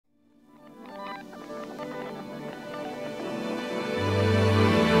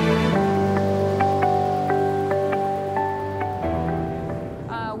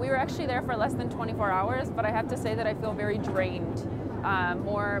for less than 24 hours, but I have to say that I feel very drained,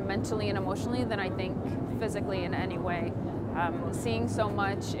 more mentally and emotionally than I think physically in any way. Seeing so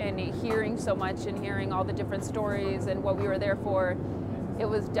much and hearing so much and hearing all the different stories and what we were there for, it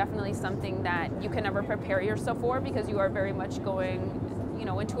was definitely something that you can never prepare yourself for, because you are very much going,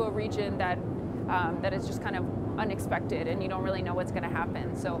 into a region that that is just kind of unexpected and you don't really know what's going to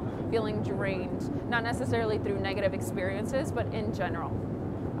happen. So feeling drained, not necessarily through negative experiences, but in general.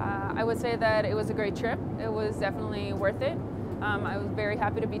 I would say that it was a great trip. It was definitely worth it. I was very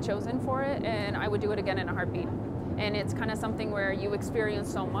happy to be chosen for it, and I would do it again in a heartbeat. And it's kind of something where you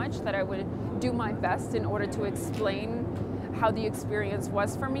experience so much that I would do my best in order to explain how the experience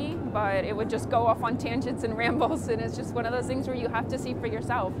was for me, but it would just go off on tangents and rambles, and it's just one of those things where you have to see for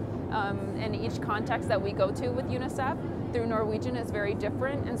yourself. And each context that we go to with UNICEF through Norwegian is very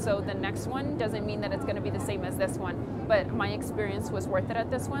different, and so the next one doesn't mean that it's going to be the same as this one, but my experience was worth it at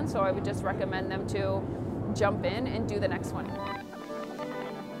this one, so I would just recommend them to jump in and do the next one.